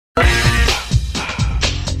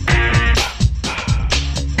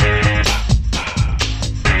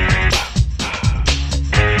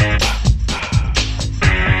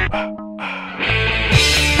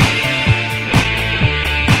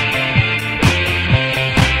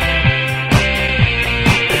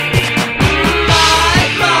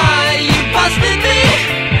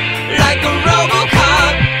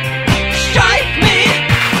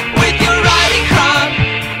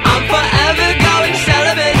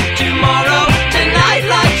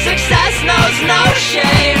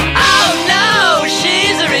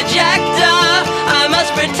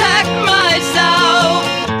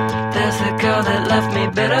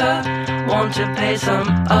to pay some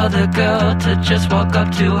other girl to just walk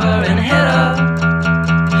up to her and hit her.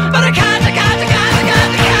 But I can't, I can't, I can't, I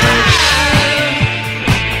can't, I can't.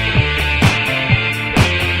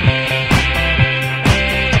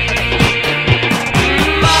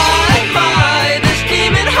 My, this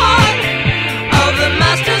demon heart of the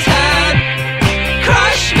master's hand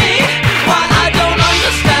crush me while I don't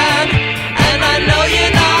understand. And I know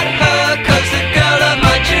you're not her, 'cause the girl of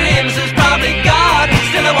my dreams is probably gone.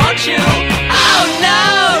 Still I want you. Oh no,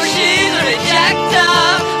 she's a rejecter.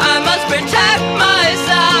 I must protect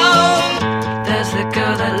myself. There's the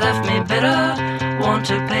girl that left me bitter. Want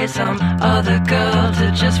to pay some other girl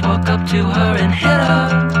to just walk up to her and hit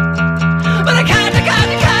her.